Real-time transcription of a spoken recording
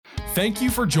Thank you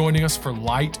for joining us for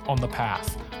Light on the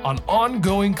Path, an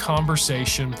ongoing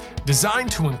conversation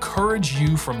designed to encourage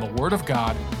you from the Word of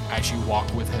God as you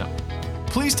walk with Him.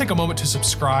 Please take a moment to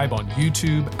subscribe on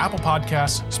YouTube, Apple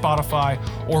Podcasts, Spotify,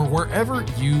 or wherever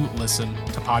you listen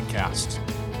to podcasts.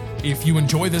 If you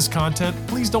enjoy this content,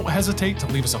 please don't hesitate to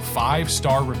leave us a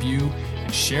 5-star review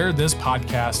and share this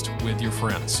podcast with your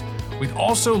friends. We'd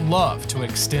also love to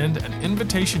extend an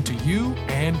invitation to you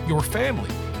and your family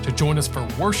to join us for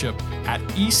worship at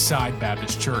Eastside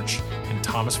Baptist Church in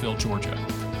Thomasville, Georgia.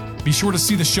 Be sure to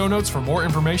see the show notes for more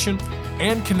information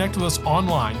and connect with us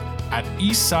online at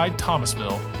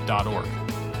eastsidethomasville.org.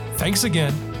 Thanks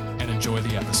again and enjoy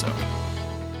the episode.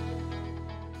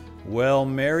 Well,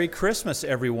 Merry Christmas,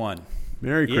 everyone.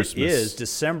 Merry Christmas. It is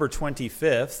December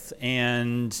 25th,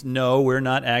 and no, we're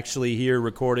not actually here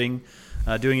recording,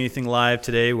 doing anything live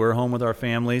today. We're home with our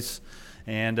families.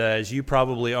 And as you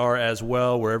probably are as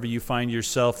well, wherever you find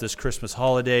yourself this Christmas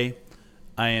holiday,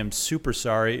 I am super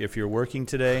sorry if you're working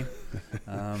today.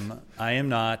 I am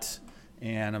not,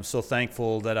 and I'm so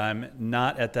thankful that I'm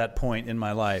not at that point in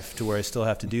my life to where I still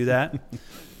have to do that.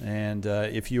 And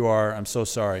if you are, I'm so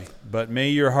sorry. But may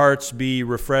your hearts be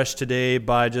refreshed today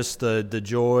by just the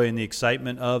joy and the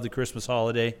excitement of the Christmas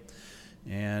holiday.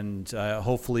 And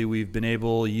hopefully you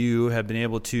have been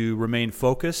able to remain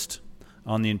focused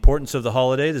on the importance of the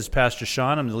holiday. This is Pastor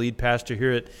Sean. I'm the lead pastor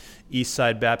here at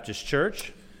Eastside Baptist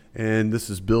Church. And this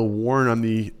is Bill Warren. I'm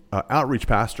the outreach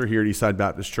pastor here at Eastside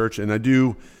Baptist Church. And I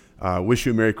do wish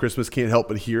you a Merry Christmas. Can't help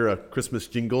but hear a Christmas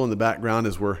jingle in the background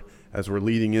as we're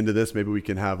leading into this. Maybe we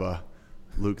can have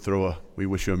Luke throw a "We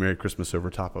wish you a Merry Christmas"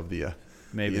 over top of the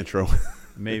intro.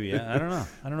 Maybe. I don't know.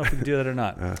 I don't know if we can do that or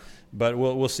not. But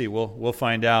we'll see. We'll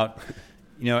find out.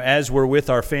 You know, as we're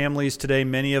with our families today,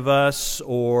 many of us,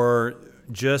 or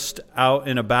just out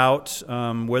and about,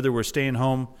 whether we're staying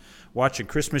home watching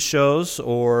Christmas shows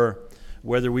or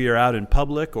whether we are out in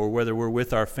public or whether we're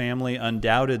with our family,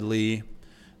 undoubtedly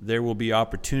there will be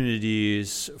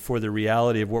opportunities for the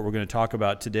reality of what we're going to talk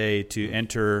about today to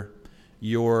enter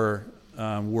your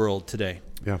world today.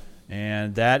 Yeah.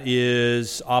 And that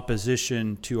is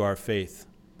opposition to our faith.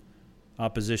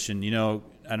 Opposition. You know,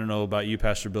 I don't know about you,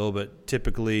 Pastor Bill, but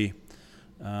typically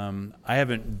I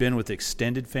haven't been with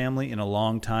extended family in a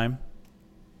long time,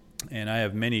 and I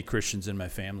have many Christians in my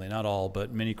family, not all,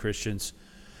 but many Christians.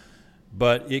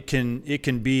 But it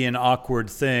can be an awkward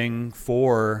thing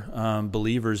for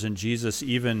believers in Jesus,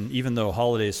 even though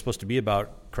holiday is supposed to be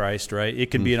about Christ, right? It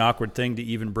can be an awkward thing to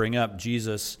even bring up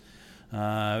Jesus. Don't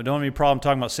have any problem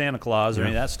talking about Santa Claus or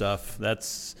any of that stuff.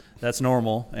 That's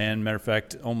normal, and matter of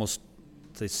fact, almost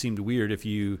they seemed weird if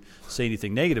you say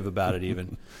anything negative about it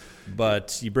even.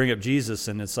 But you bring up Jesus,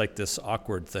 and it's like this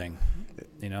awkward thing,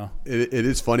 you know? It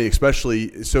is funny,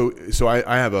 especially, so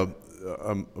I have a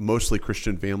mostly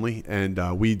Christian family, and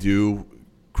we do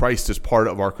Christ as part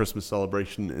of our Christmas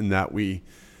celebration in that we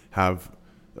have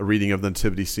a reading of the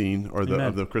nativity scene or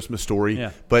of the Christmas story.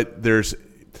 Yeah. But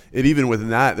even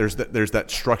within that, there's that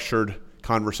structured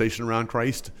conversation around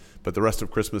Christ, but the rest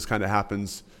of Christmas kind of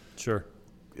happens. Sure.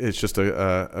 It's just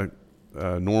a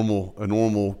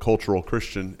normal cultural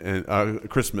Christian and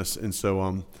Christmas, and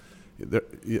so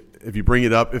if you bring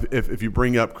it up, if you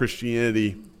bring up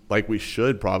Christianity like we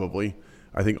should, probably,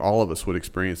 I think all of us would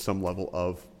experience some level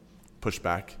of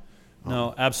pushback.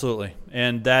 No, absolutely,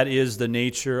 and that is the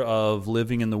nature of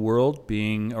living in the world,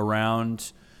 being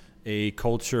around a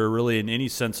culture, really in any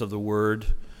sense of the word.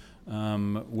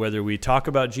 Whether we talk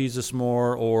about Jesus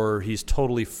more or he's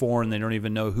totally foreign, they don't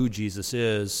even know who Jesus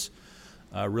is.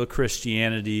 Real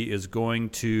Christianity is going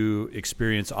to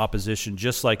experience opposition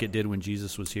just like it did when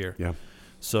Jesus was here. Yeah.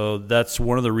 So that's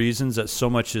one of the reasons that so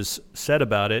much is said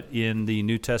about it in the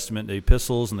New Testament, the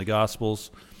epistles and the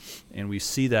Gospels, and we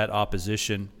see that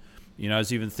opposition. You know, I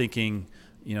was even thinking,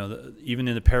 you know, even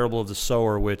in the parable of the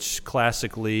sower, which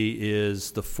classically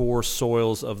is the 4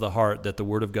 soils of the heart that the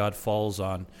Word of God falls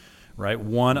on, right?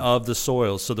 One of the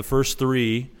soils. So the first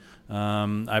 3,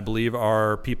 I believe,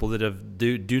 are people that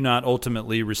do not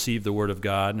ultimately receive the Word of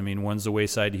God. I mean, one's the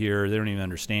wayside here. They don't even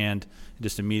understand. It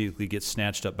just immediately gets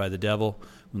snatched up by the devil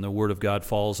when the Word of God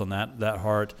falls on that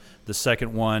heart. The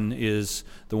second one is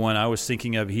the one I was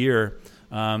thinking of here,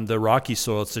 the rocky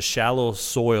soil. It's a shallow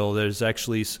soil. There's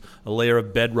actually a layer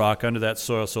of bedrock under that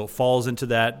soil. So it falls into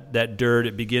that dirt.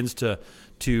 It begins to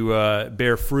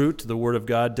bear fruit. The Word of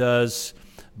God does.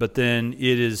 But then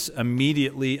it is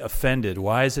immediately offended.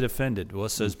 Why is it offended? Well, it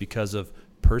says because of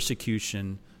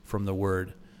persecution from the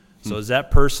Word. So as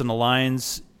that person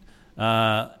aligns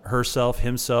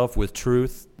himself with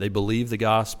truth, they believe the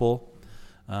gospel,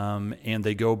 and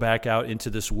they go back out into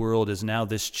this world as now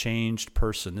this changed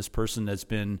person. This person has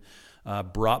been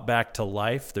brought back to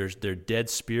life. Their dead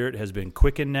spirit has been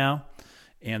quickened now,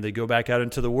 and they go back out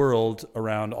into the world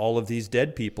around all of these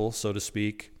dead people, so to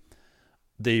speak.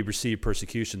 They receive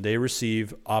persecution. They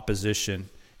receive opposition.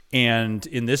 And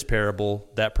in this parable,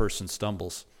 that person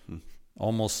stumbles,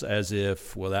 almost as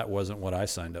if, well, that wasn't what I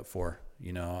signed up for.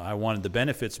 I wanted the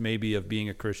benefits maybe of being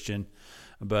a Christian,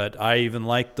 but I even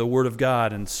like the Word of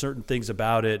God and certain things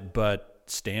about it, but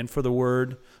stand for the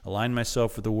Word, align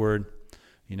myself with the Word,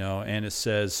 and it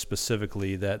says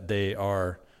specifically that they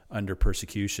are under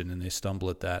persecution and they stumble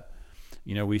at that.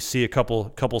 We see a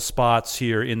couple spots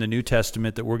here in the New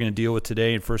Testament that we're going to deal with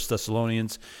today in 1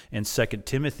 Thessalonians and 2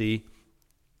 Timothy.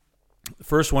 The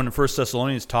first one in 1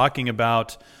 Thessalonians talking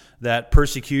about that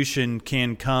persecution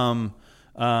can come,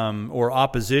 or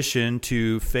opposition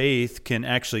to faith can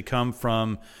actually come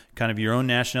from kind of your own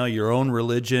nationality, your own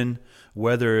religion,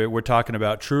 whether we're talking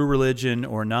about true religion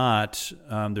or not.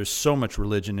 There's so much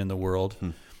religion in the world.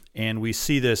 And we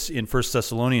see this in 1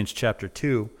 Thessalonians chapter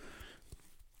 2,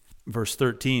 verse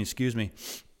 13,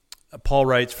 Paul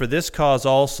writes, "For this cause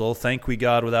also thank we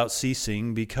God without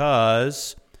ceasing,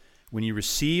 because when you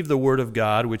received the word of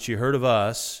God, which you heard of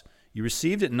us, you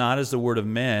received it not as the word of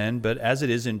men, but as it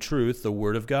is in truth the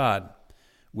word of God,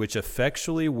 which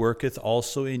effectually worketh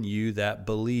also in you that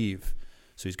believe."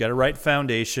 So he's got a right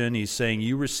foundation. He's saying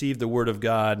you received the word of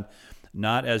God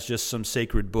not as just some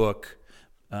sacred book,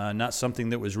 not something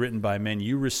that was written by men.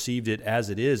 You received it as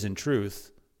it is in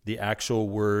truth, the actual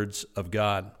words of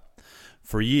God.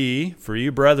 For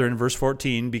you, brethren, verse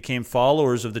 14, became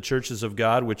followers of the churches of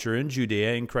God which are in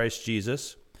Judea in Christ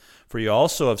Jesus. For you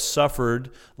also have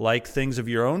suffered like things of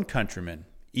your own countrymen,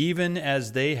 even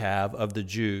as they have of the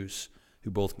Jews,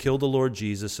 who both killed the Lord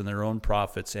Jesus and their own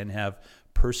prophets, and have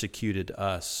persecuted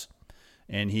us.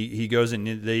 And he goes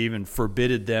and they even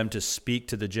forbidded them to speak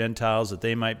to the Gentiles that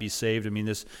they might be saved. I mean,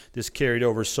 this carried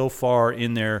over so far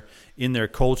in their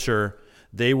culture.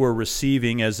 They were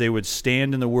receiving, as they would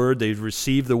stand in the Word, they'd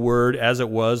receive the Word as it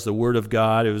was, the Word of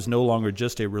God. It was no longer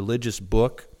just a religious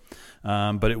book,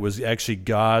 but it was actually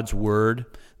God's Word.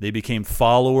 They became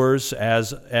followers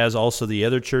as also the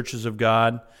other churches of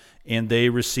God, and they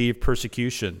received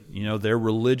persecution. Their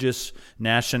religious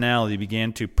nationality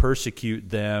began to persecute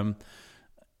them.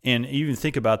 And even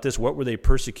think about this, what were they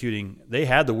persecuting? They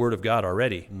had the Word of God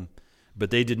already,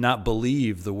 but they did not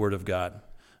believe the Word of God.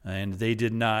 And they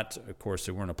did not, of course,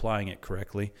 they weren't applying it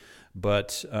correctly,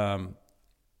 but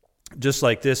just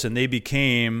like this, and they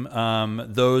became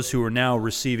those who are now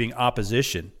receiving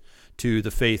opposition to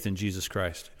the faith in Jesus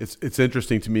Christ. It's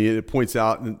interesting to me. It points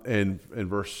out in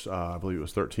verse, I believe it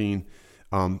was 13,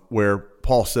 where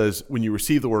Paul says, when you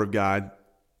receive the word of God,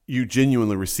 you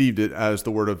genuinely received it as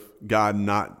the word of God,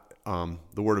 not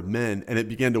the word of men, and it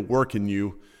began to work in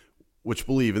you, which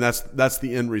believe. And that's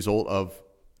the end result of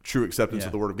true acceptance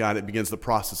of the word of God. It begins the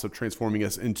process of transforming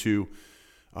us into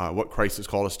what Christ has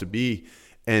called us to be.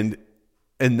 And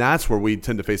that's where we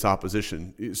tend to face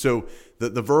opposition. So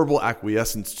the verbal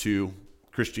acquiescence to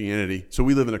Christianity. So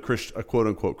we live in a quote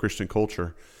unquote Christian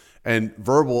culture, and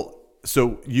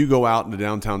so you go out into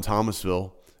downtown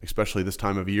Thomasville, especially this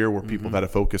time of year where people have had a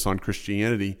focus on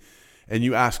Christianity, and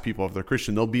you ask people if they're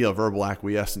Christian, there'll be a verbal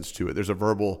acquiescence to it. There's a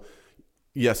verbal,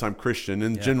 yes, I'm Christian.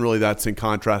 And generally that's in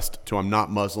contrast to I'm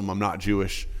not Muslim, I'm not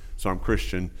Jewish, so I'm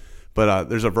Christian. But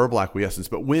there's a verbal acquiescence.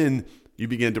 But when you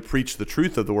begin to preach the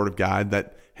truth of the Word of God,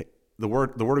 that the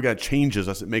Word of God changes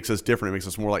us, it makes us different, it makes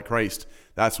us more like Christ,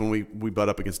 that's when we butt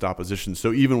up against opposition.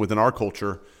 So even within our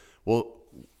culture,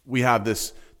 we have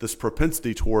this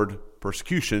propensity toward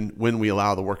persecution when we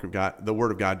allow the Word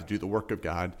of God to do the work of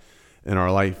God in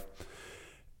our life.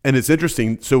 And it's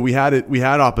interesting. So we had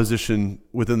opposition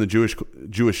within the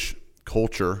Jewish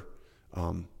culture,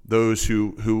 those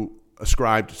who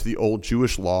ascribed to the old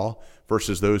Jewish law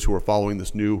versus those who are following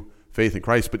this new faith in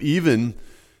Christ. But even,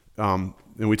 and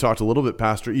we talked a little bit,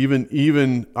 Pastor,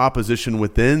 even opposition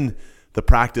within the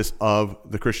practice of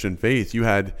the Christian faith. You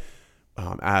had,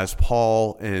 as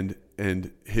Paul and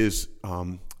his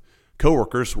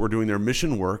co-workers were doing their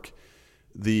mission work,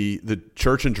 the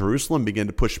church in Jerusalem began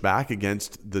to push back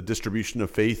against the distribution of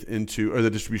faith the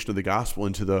distribution of the gospel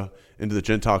into the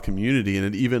Gentile community, and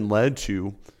it even led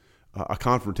to a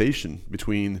confrontation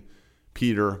between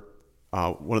Peter,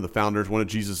 one of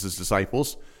Jesus'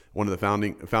 disciples, one of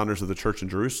the founders of the church in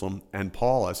Jerusalem, and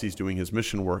Paul as he's doing his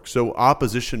mission work. So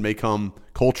opposition may come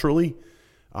culturally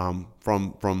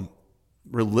from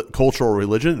cultural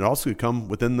religion. It also could come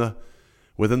within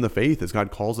the faith as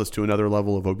God calls us to another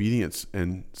level of obedience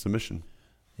and submission.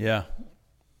 Yeah.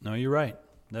 No, you're right.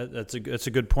 That's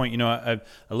a good point. You know, I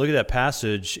look at that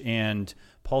passage, and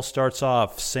Paul starts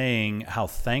off saying how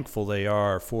thankful they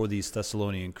are for these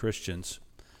Thessalonian Christians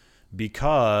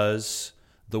because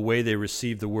the way they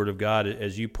received the Word of God,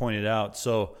 as you pointed out.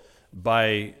 So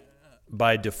by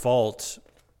default,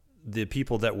 the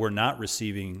people that were not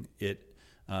receiving it,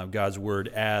 God's Word,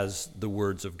 as the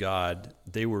words of God,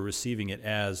 they were receiving it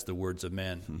as the words of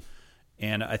men.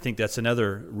 And I think that's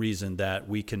another reason that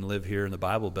we can live here in the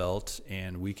Bible Belt,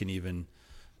 and we can even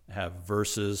have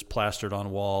verses plastered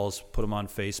on walls, put them on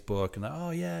Facebook, and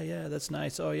oh yeah, that's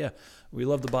nice. Oh yeah, we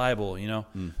love the Bible, you know.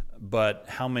 But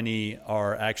how many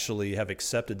are actually have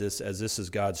accepted this as this is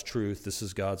God's truth, this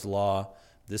is God's law,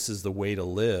 this is the way to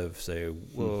live? Say,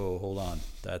 whoa, hold on,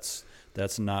 that's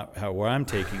not where I'm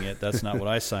taking it. That's not what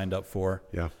I signed up for.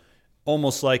 Yeah,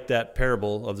 almost like that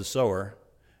parable of the sower,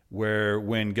 where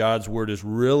when God's word is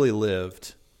really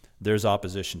lived, there's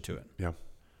opposition to it. Yeah,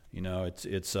 you know,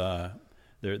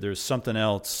 there's something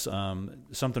else.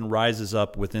 Something rises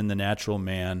up within the natural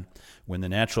man when the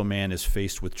natural man is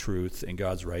faced with truth and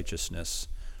God's righteousness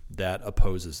that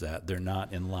opposes that. They're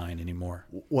not in line anymore.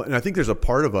 Well, and I think there's a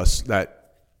part of us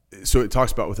that, so it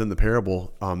talks about within the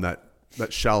parable,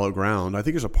 that shallow ground. I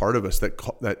think there's a part of us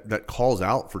that calls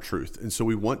out for truth, and so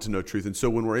we want to know truth. And so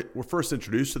when we're first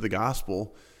introduced to the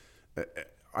gospel,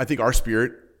 I think our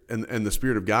spirit and the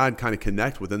Spirit of God kind of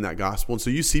connect within that gospel. And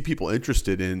so you see people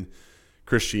interested in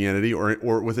Christianity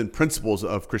or within principles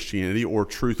of Christianity or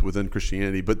truth within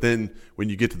Christianity. But then when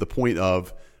you get to the point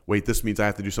of, wait, this means I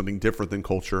have to do something different than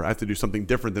culture. I have to do something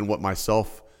different than what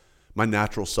my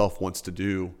natural self wants to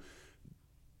do.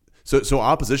 So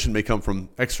opposition may come from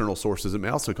external sources. It may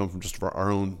also come from just our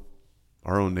own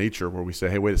nature, where we say,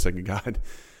 hey, wait a second, God,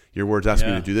 your words ask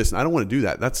me to do this, and I don't want to do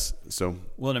that. That's so.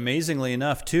 Well, and amazingly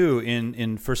enough, too,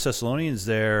 in 1 Thessalonians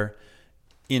there,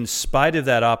 in spite of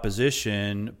that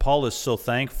opposition, Paul is so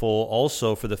thankful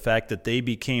also for the fact that they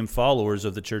became followers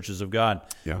of the churches of God.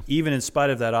 Yeah. Even in spite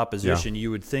of that opposition,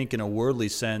 you would think in a worldly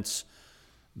sense,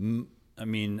 I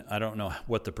mean, I don't know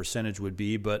what the percentage would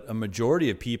be, but a majority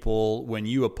of people, when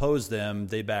you oppose them,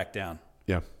 they back down.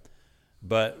 Yeah.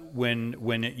 But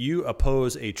when you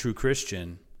oppose a true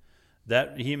Christian,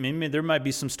 there might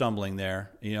be some stumbling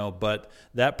there, you know, but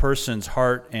that person's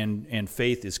heart and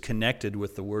faith is connected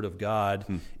with the Word of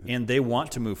God, and they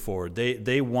want to move forward.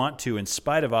 They want to, in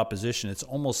spite of opposition. It's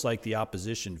almost like the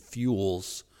opposition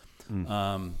fuels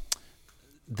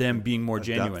them being more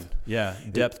genuine.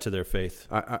 Depth to their faith.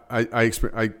 I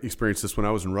experienced this when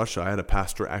I was in Russia. I had a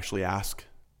pastor actually ask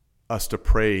us to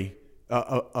pray.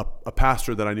 A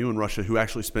pastor that I knew in Russia who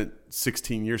actually spent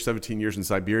 17 years in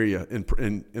Siberia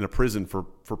in a prison for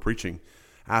preaching,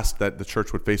 asked that the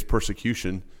church would face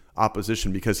persecution,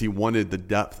 opposition, because he wanted the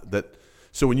depth that.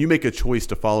 So when you make a choice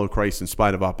to follow Christ in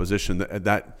spite of opposition,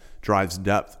 that drives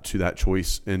depth to that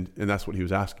choice, and that's what he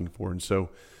was asking for. And so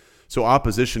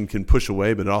opposition can push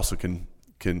away, but it also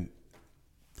can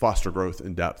foster growth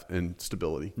and depth and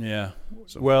stability. Yeah.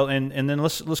 So. Well, and then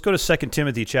let's go to 2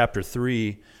 Timothy chapter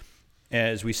 3.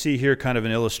 As we see here, kind of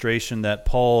an illustration that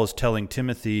Paul is telling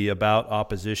Timothy about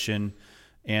opposition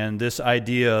and this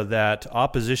idea that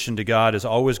opposition to God is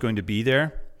always going to be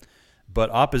there, but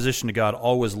opposition to God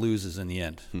always loses in the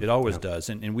end. It always does.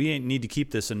 And we need to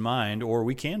keep this in mind, or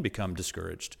we can become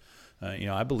discouraged.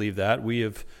 I believe that.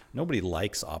 Nobody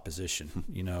likes opposition.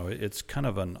 It's kind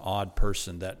of an odd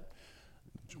person that,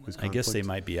 I guess they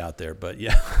might be out there, but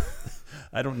yeah.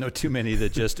 I don't know too many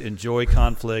that just enjoy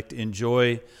conflict,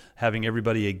 enjoy having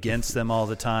everybody against them all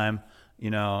the time,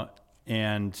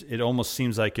 and it almost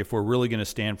seems like if we're really going to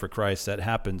stand for Christ, that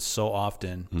happens so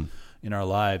often in our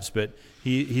lives. But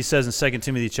he says in 2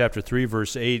 Timothy chapter 3,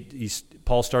 verse 8,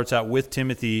 Paul starts out with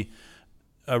Timothy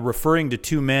referring to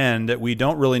two men that we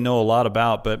don't really know a lot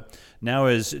about, but now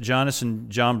as Jannes and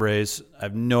Jambres, I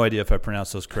have no idea if I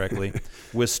pronounced those correctly,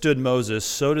 withstood Moses,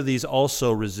 so do these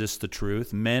also resist the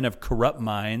truth. Men of corrupt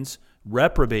minds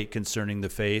reprobate concerning the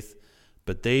faith,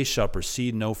 but they shall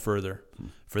proceed no further.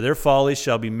 For their folly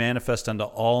shall be manifest unto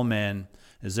all men,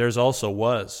 as theirs also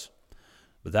was.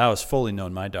 But thou hast fully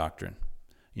known my doctrine.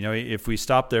 If we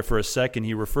stop there for a second,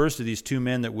 he refers to these two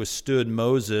men that withstood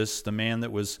Moses, the man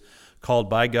that was called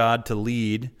by God to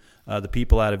lead the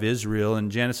people out of Israel.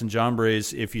 And Jannes and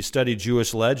Jambres, if you study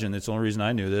Jewish legend, that's the only reason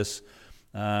I knew this,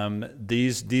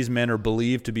 these men are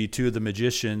believed to be two of the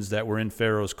magicians that were in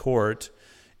Pharaoh's court,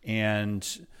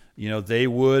 and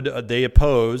they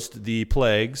opposed the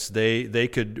plagues. They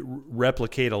could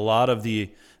replicate a lot of the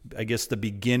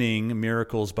beginning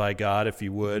miracles by God, if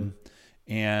you would.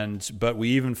 But we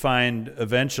even find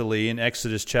eventually in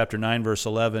Exodus chapter 9 verse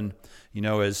 11,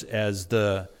 as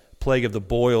the plague of the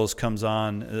boils comes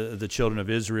on the children of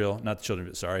Israel,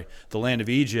 the land of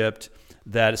Egypt,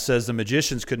 that it says the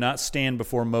magicians could not stand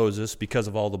before Moses because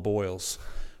of all the boils.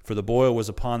 For the boil was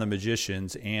upon the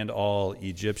magicians and all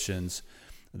Egyptians.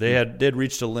 They had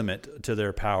reached a limit to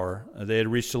their power. They had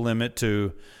reached a limit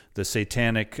to the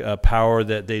satanic power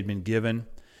that they'd been given.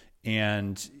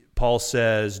 And Paul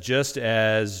says, just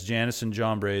as Jannes and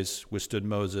Jambres withstood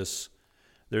Moses,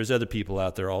 there's other people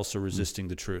out there also resisting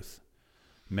the truth.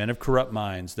 Men of corrupt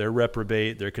minds, they're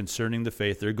reprobate, they're concerning the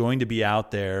faith, they're going to be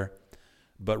out there,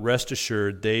 but rest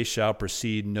assured they shall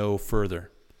proceed no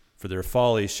further. For their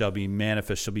folly shall be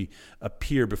manifest,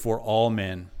 appear before all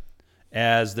men,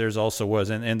 as theirs also was.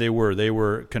 And they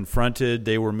were confronted,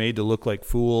 they were made to look like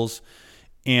fools,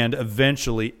 and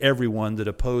eventually everyone that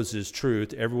opposes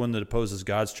truth, everyone that opposes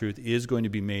God's truth is going to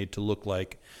be made to look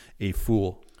like a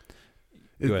fool.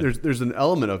 There's an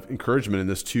element of encouragement in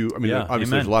this too. I mean, obviously amen.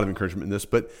 There's a lot of encouragement in this,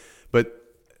 but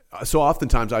so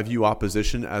oftentimes I view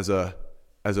opposition as an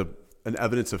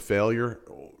evidence of failure.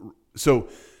 So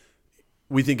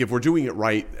we think if we're doing it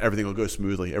right, everything will go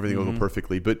smoothly, everything will go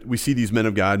perfectly. But we see these men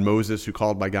of God, Moses, who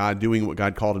called by God, doing what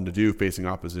God called him to do, facing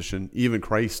opposition. Even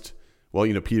Christ,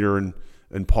 Peter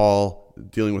and Paul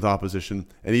dealing with opposition,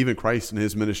 and even Christ in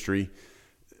his ministry.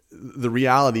 The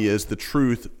reality is the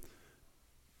truth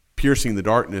piercing the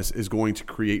darkness is going to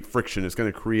create friction. It's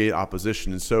going to create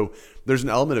opposition. And so there's an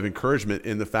element of encouragement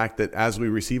in the fact that as we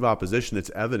receive opposition,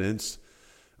 it's evidence,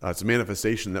 it's a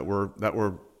manifestation that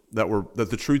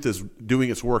the truth is doing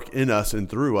its work in us and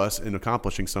through us and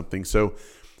accomplishing something. So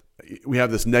we have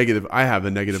this I have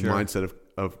a negative mindset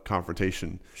of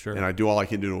confrontation, and I do all I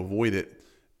can do to avoid it.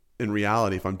 In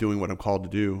reality, if I'm doing what I'm called to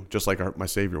do, just like my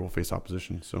Savior will face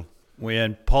opposition. So.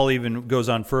 And Paul even goes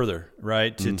on further,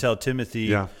 right, to tell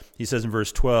Timothy, he says in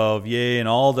verse 12, yea, and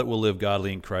all that will live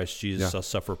godly in Christ Jesus shall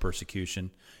suffer persecution.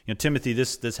 Timothy,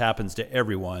 this happens to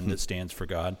everyone that stands for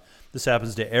God. This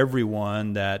happens to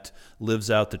everyone that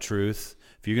lives out the truth.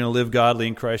 If you're going to live godly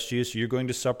in Christ Jesus, you're going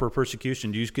to suffer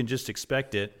persecution. You can just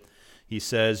expect it. He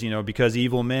says, because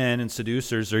evil men and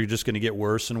seducers are just going to get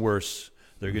worse and worse.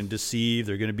 They're going to deceive.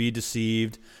 They're going to be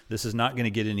deceived. This is not going to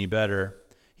get any better.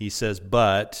 He says,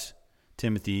 but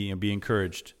Timothy, be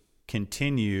encouraged.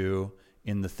 Continue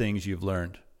in the things you've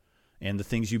learned and the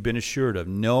things you've been assured of,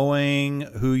 knowing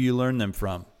who you learned them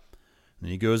from. And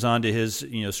he goes on to his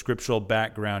scriptural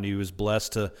background. He was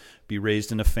blessed to be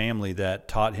raised in a family that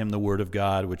taught him the Word of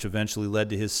God, which eventually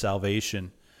led to his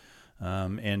salvation.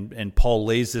 And Paul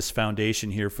lays this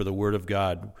foundation here for the Word of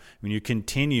God. When you're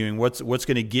continuing, what's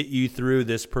going to get you through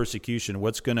this persecution?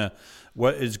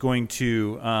 What is going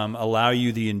to allow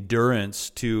you the endurance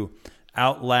to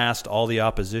outlast all the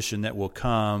opposition that will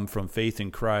come from faith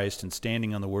in Christ and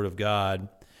standing on the Word of God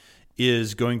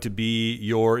is going to be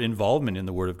your involvement in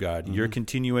the Word of God, your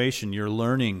continuation, your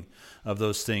learning of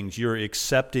those things. You're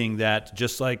accepting that,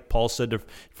 just like Paul said to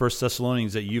 1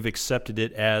 Thessalonians, that you've accepted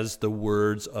it as the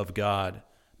words of God,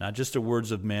 not just the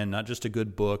words of men, not just a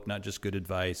good book, not just good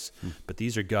advice, but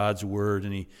these are God's word.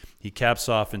 And he caps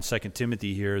off in 2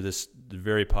 Timothy here, this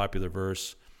very popular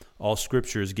verse, all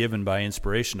Scripture is given by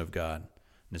inspiration of God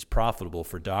and is profitable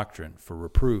for doctrine, for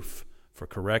reproof, for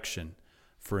correction,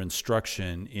 for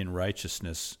instruction in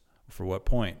righteousness. For what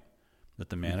point? That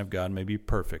the man of God may be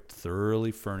perfect,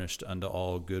 thoroughly furnished unto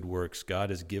all good works. God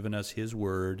has given us His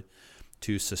word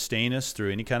to sustain us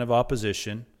through any kind of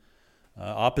opposition.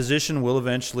 Opposition will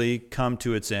eventually come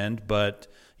to its end, but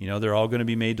they're all going to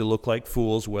be made to look like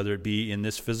fools, whether it be in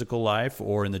this physical life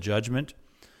or in the judgment.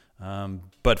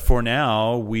 But for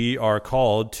now, we are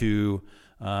called to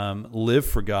live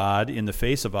for God in the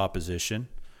face of opposition,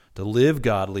 to live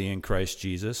godly in Christ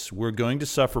Jesus. We're going to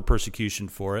suffer persecution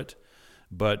for it,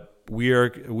 but we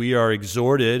are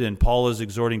exhorted, and Paul is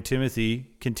exhorting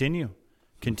Timothy, continue.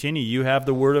 You have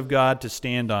the Word of God to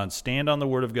stand on. Stand on the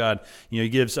Word of God. He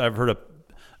gives, I've heard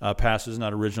a passage,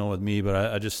 not original with me,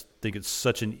 but I just think it's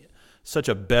such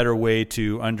a better way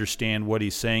to understand what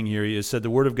he's saying here. He has said the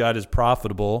Word of God is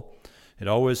profitable. It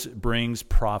always brings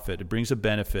profit. It brings a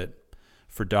benefit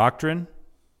for doctrine,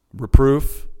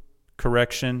 reproof,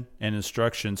 correction, and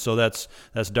instruction. So that's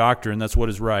doctrine. That's what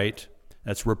is right.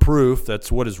 That's reproof.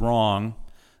 That's what is wrong.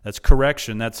 That's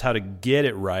correction. That's how to get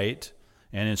it right.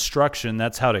 And instruction,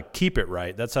 that's how to keep it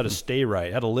right. That's how to stay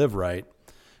right, how to live right.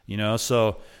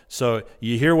 So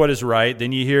you hear what is right,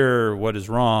 then you hear what is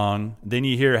wrong, then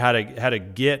you hear how to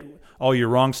get all your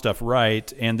wrong stuff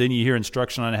right, and then you hear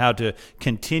instruction on how to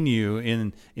continue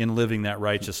in living that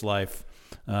righteous life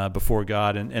before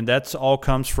God. And that's all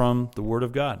comes from the Word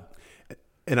of God.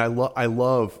 And I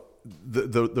love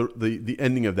the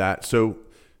ending of that. So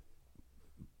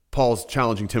Paul's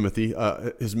challenging Timothy,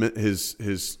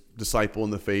 his disciple in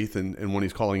the faith, and when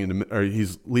he's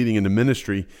he's leading into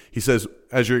ministry, he says,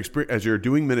 as you're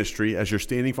doing ministry, as you're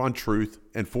standing on truth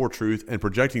and for truth and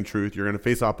projecting truth, you're going to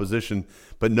face opposition,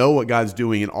 but know what God's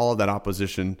doing in all of that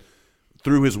opposition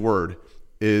through his word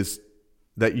is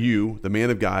that you, the man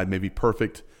of God, may be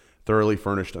perfect, thoroughly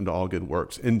furnished unto all good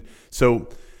works. And so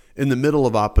in the middle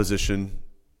of opposition,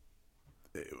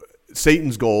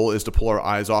 Satan's goal is to pull our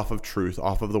eyes off of truth,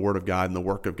 off of the word of God and the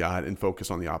work of God, and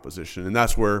focus on the opposition. And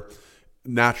that's where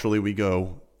naturally we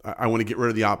go, I want to get rid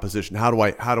of the opposition. How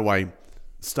do I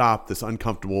stop this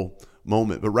uncomfortable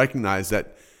moment? But recognize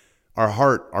that our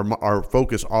heart, our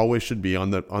focus always should be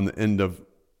on the end of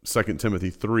 2 Timothy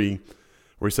 3,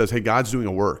 where he says, hey, God's doing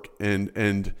a work,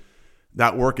 and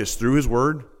that work is through his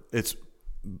word. It's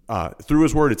through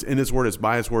his word, it's in his word, it's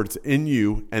by his word, it's in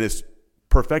you, and it's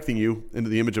perfecting you into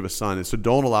the image of a son. And so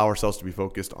don't allow ourselves to be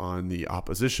focused on the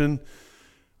opposition.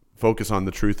 Focus on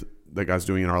the truth that God's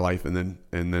doing in our life, and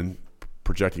then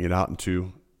projecting it out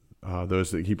into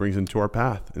those that he brings into our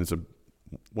path. And it's a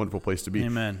wonderful place to be.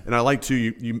 Amen. And I like to,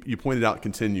 you pointed out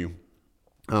continue.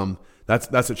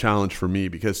 That's a challenge for me,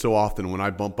 because so often when I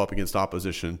bump up against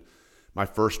opposition, my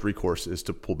first recourse is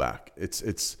to pull back.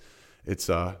 It's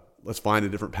let's find a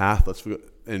different path.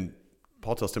 And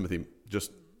Paul tells Timothy,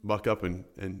 just buck up and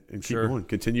keep Sure. going.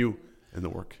 Continue in the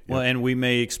work. Yeah. Well, and we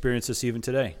may experience this even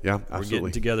today. Yeah, We're absolutely.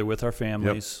 getting together with our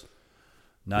families. Yep.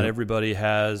 Not everybody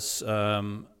has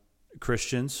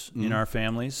Christians in our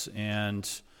families, and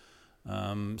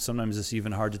sometimes it's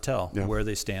even hard to tell where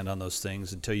they stand on those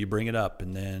things until you bring it up,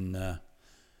 and then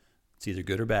it's either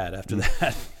good or bad after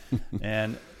that.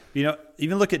 And,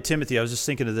 even look at Timothy. I was just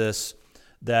thinking of this,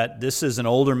 that this is an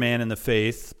older man in the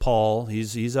faith, Paul.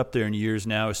 He's up there in years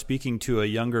now, speaking to a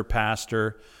younger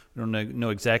pastor. We don't know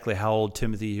exactly how old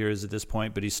Timothy here is at this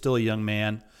point, but he's still a young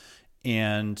man.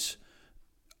 And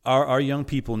our young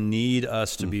people need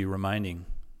us to be reminding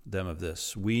them of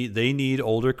this. They need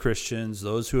older Christians,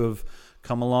 those who have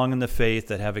come along in the faith,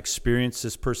 that have experienced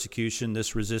this persecution,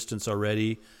 this resistance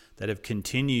already, that have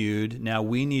continued. Now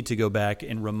we need to go back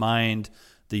and remind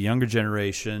the younger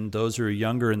generation, those who are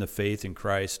younger in the faith in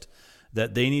Christ,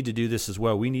 that they need to do this as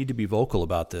well. We need to be vocal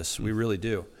about this. We really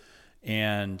do.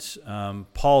 And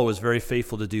Paul was very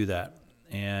faithful to do that.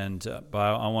 And but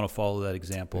I want to follow that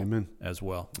example as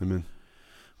well. Amen.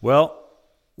 Well,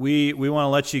 we want to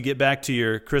let you get back to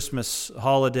your Christmas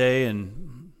holiday,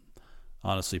 and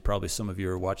honestly, probably some of you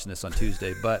are watching this on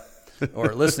Tuesday,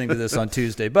 or listening to this on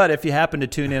Tuesday. But if you happen to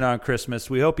tune in on Christmas,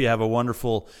 we hope you have a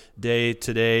wonderful day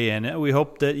today, and we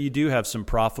hope that you do have some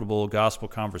profitable gospel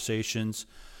conversations,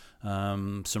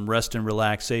 some rest and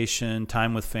relaxation,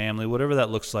 time with family, whatever that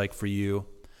looks like for you,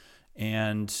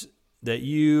 and that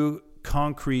you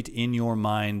concrete in your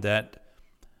mind that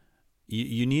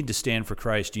you need to stand for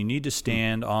Christ. You need to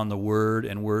stand on the word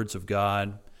and words of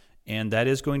God, and that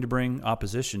is going to bring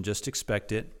opposition. Just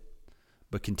expect it,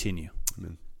 but continue.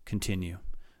 Amen. Continue.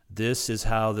 This is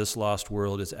how this lost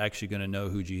world is actually going to know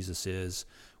who Jesus is,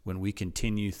 when we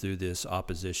continue through this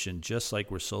opposition, just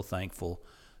like we're so thankful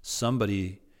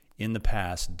somebody in the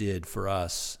past did for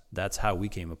us. That's how we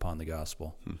came upon the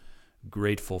gospel.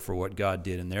 Grateful for what God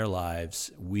did in their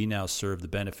lives. We now serve the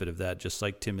benefit of that, just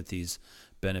like Timothy's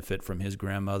benefit from his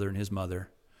grandmother and his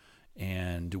mother.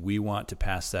 And we want to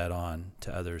pass that on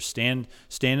to others. Stand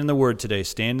in the word today.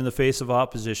 Stand in the face of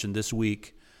opposition this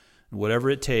week,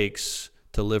 whatever it takes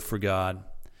to live for God,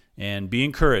 and be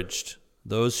encouraged.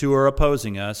 Those who are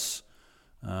opposing us,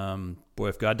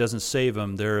 if God doesn't save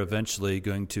them, they're eventually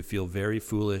going to feel very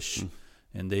foolish,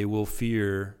 and they will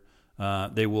feel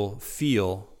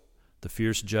the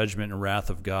fierce judgment and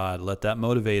wrath of God. Let that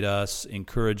motivate us,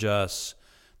 encourage us.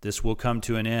 This will come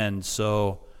to an end,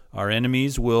 so our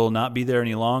enemies will not be there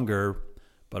any longer,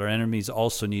 but our enemies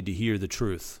also need to hear the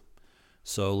truth.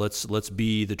 So let's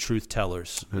be the truth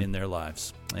tellers in their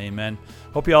lives. Amen.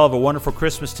 Hope you all have a wonderful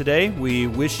Christmas today. We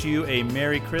wish you a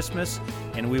Merry Christmas,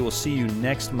 and we will see you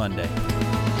next Monday.